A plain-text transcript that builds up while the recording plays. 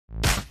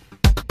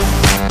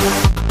ఏదైనా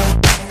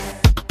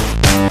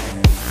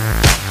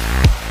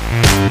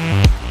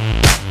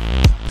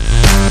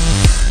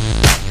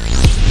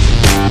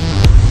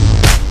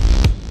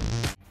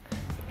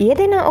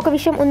ఒక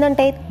విషయం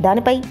ఉందంటే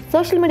దానిపై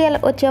సోషల్ మీడియాలో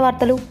వచ్చే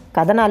వార్తలు,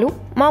 కథనాలు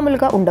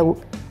మామూలుగా ఉండవు.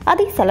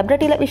 అది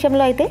సెలబ్రిటీల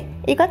విషయంలో అయితే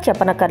ఇక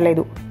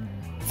చెప్పనక్కర్లేదు.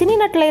 సినీ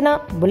నటులైనా,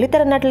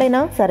 బుల్లితెర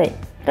నటులైనా సరే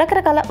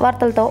రకరకాల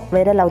వార్తలతో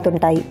వైరల్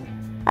అవుతుంటాయి.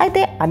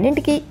 అయితే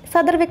అన్నింటికీ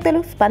సదరు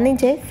వ్యక్తులు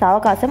స్పందించే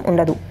సావకాశం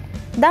ఉండదు.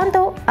 దాంతో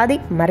అది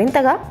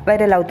మరింతగా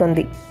వైరల్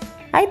అవుతుంది.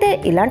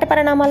 అయితే ఇలాంటి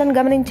పరిణామాలను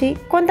గమనించి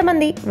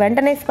కొంతమంది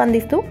వెంటనే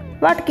స్పందిస్తూ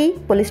వాటికి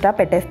పులి స్టాప్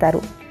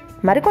పెట్టేస్తారు.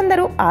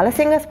 మరికొందరు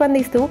ఆలస్యంగా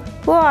స్పందిస్తూ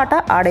ఓ ఆట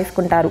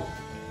ఆడేసుకుంటారు.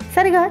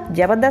 సరిగా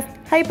జబర్దస్త్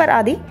హైపర్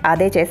ఆది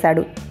అదే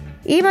చేశాడు.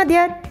 ఈ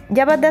మధ్య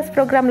జబర్దస్త్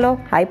ప్రోగ్రాంలో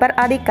హైపర్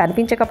ఆది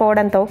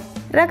కనిపించకపోవడంతో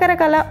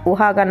రకరకాల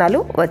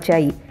ఊహాగానాలు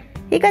వచ్చాయి.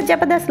 ఇక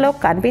జబర్దస్త్లో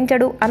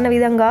కనిపించడు అన్న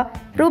విధంగా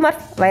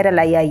రూమర్స్ వైరల్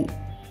అయ్యాయి.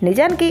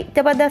 నిజానికి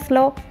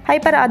జబర్దస్త్లో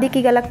హైపర్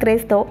ఆదికి గల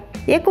క్రేజ్తో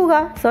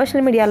ఎక్కువగా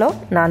సోషల్ మీడియాలో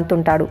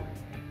నానుతుంటాడు.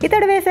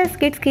 ఇతడు వేసే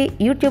స్కిట్స్కి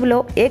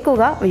యూట్యూబ్లో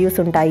ఎక్కువగా వ్యూస్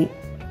ఉంటాయి.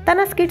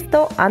 తన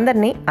స్కిట్స్తో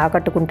అందరినీ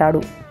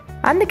ఆకట్టుకుంటాడు.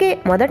 అందుకే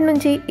మొదటి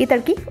నుంచి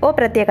ఇతడికి ఓ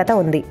ప్రత్యేకత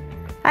ఉంది.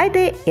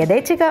 అయితే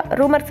యథేచ్ఛగా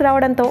రూమర్స్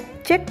రావడంతో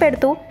చెక్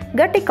పెడుతూ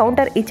గట్టి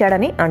కౌంటర్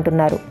ఇచ్చాడని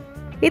అంటున్నారు.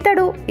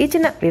 ఇతడు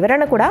ఇచ్చిన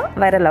వివరణ కూడా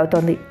వైరల్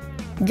అవుతోంది.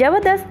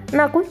 జబర్దస్త్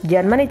నాకు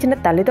జన్మనిచ్చిన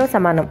తల్లితో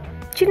సమానం.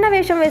 చిన్న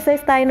వేషం వేసే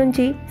స్థాయి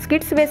నుంచి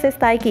స్కిట్స్ వేసే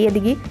స్థాయికి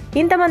ఎదిగి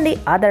ఇంతమంది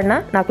ఆదరణ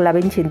నాకు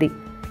లభించింది.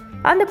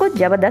 అందుకు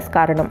జబర్దస్త్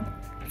కారణం.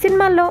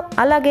 సినిమాల్లో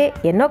అలాగే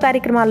ఎన్నో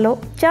కార్యక్రమాల్లో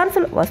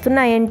ఛాన్సులు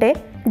వస్తున్నాయంటే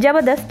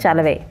జబర్దస్త్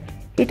చాలవే.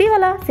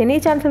 ఇటీవల సినీ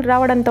ఛాన్సులు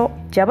రావడంతో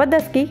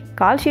జబర్దస్త్కి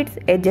కాల్ షీట్స్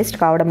అడ్జస్ట్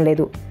కావడం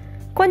లేదు.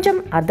 కొంచెం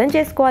అర్థం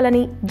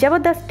చేసుకోవాలని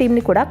జబర్దస్త్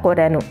టీంని కూడా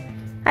కోరాను.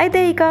 అయితే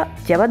ఇక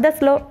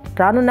జబర్దస్త్లో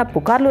రానున్న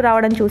పుకార్లు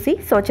రావడం చూసి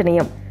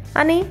శోచనీయం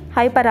అని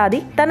హైపర్ ఆది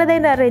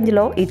తనదైన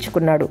రేంజ్లో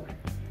ఇచ్చుకున్నాడు.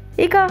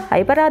 ఇక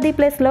హైపర్ ఆది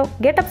ప్లేస్లో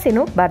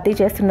గెటప్స్ను భర్తీ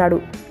చేస్తున్నాడు.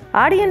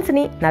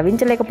 ఆడియన్స్ని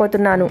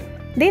నవ్వించలేకపోతున్నాను,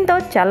 దీంతో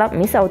చాలా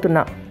మిస్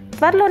అవుతున్నా,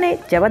 త్వరలోనే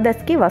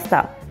జబర్దస్త్కి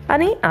వస్తా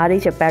అని ఆది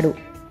చెప్పాడు.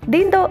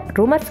 దీంతో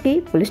రూమర్స్కి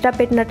ఫుల్ స్టాప్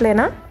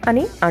పెట్టినట్లేనా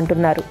అని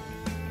అంటున్నారు.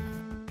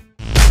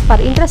 For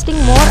interesting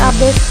more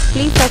updates,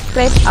 please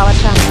subscribe our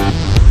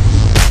channel.